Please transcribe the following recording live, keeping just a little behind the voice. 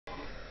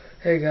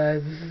Hey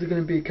guys, this is going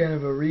to be kind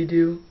of a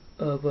redo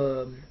of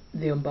the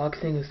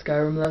unboxing of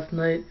Skyrim last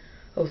night.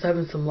 I was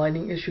having some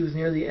lighting issues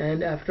near the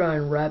end after I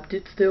unwrapped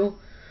it still,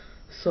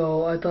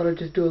 so I thought I'd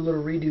just do a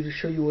little redo to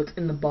show you what's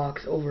in the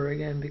box over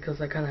again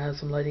because I kind of had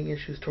some lighting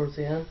issues towards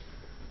the end.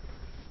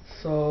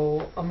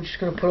 So I'm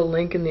just going to put a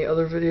link in the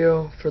other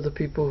video for the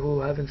people who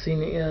haven't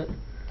seen it yet,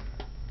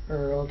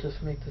 or I'll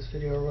just make this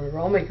video or whatever.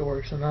 I'll make it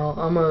work somehow.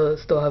 I'm going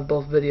to still have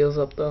both videos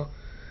up though.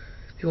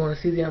 If you want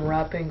to see the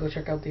unwrapping, go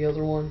check out the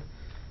other one,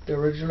 the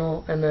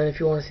original, and then if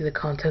you want to see the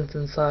contents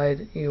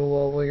inside, you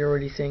will. Well, you're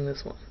already seeing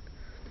this one.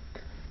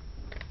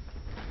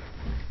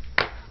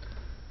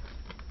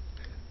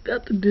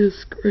 Got the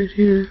disc right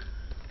here,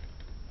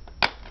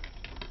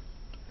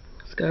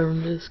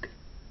 Skyrim disc.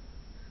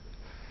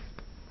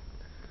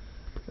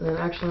 And then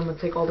actually I'm going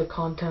to take all the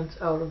contents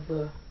out of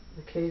the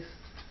case.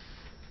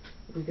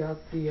 We got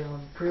the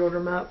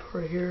pre-order map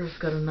right here. It's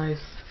got a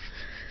nice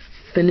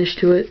finish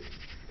to it.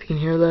 If you can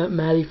hear that,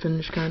 matte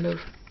finish kind of.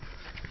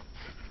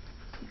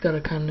 Got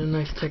a kind of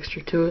nice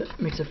texture to it.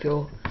 Makes it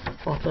feel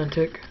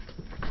authentic.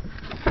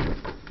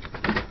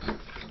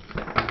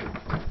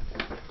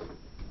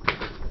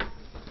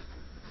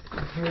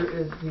 And here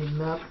is the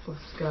map of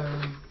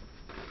Skyrim.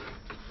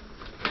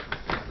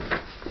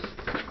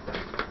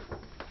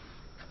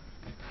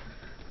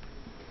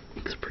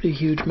 It's a pretty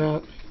huge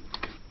map.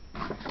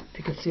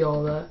 You can see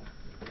all that.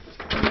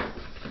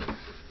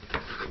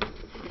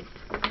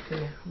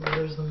 Okay, well,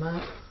 there's the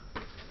map.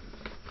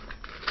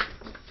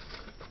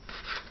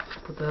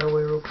 Put that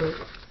away real quick.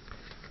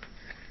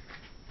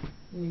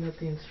 And you got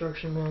the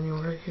instruction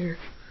manual right here.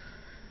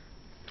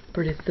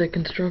 Pretty thick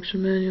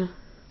instruction manual.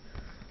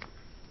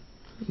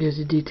 It gives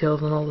you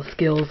details on all the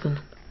skills and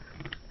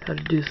how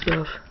to do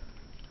stuff.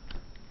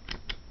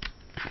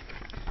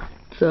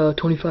 It's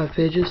 25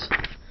 pages.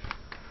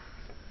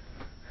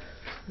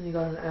 And you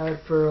got an ad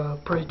for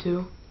Prey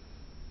 2.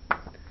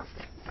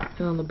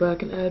 And on the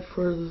back an ad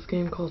for this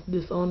game called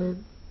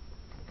Dishonored.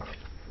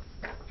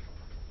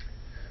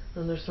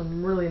 And there's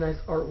some really nice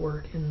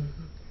artwork in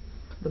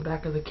the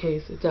back of the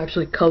case. It's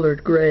actually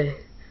colored gray.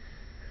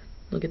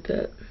 Look at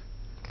that.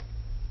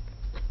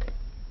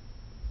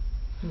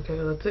 Okay,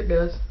 that's it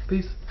guys.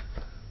 Peace.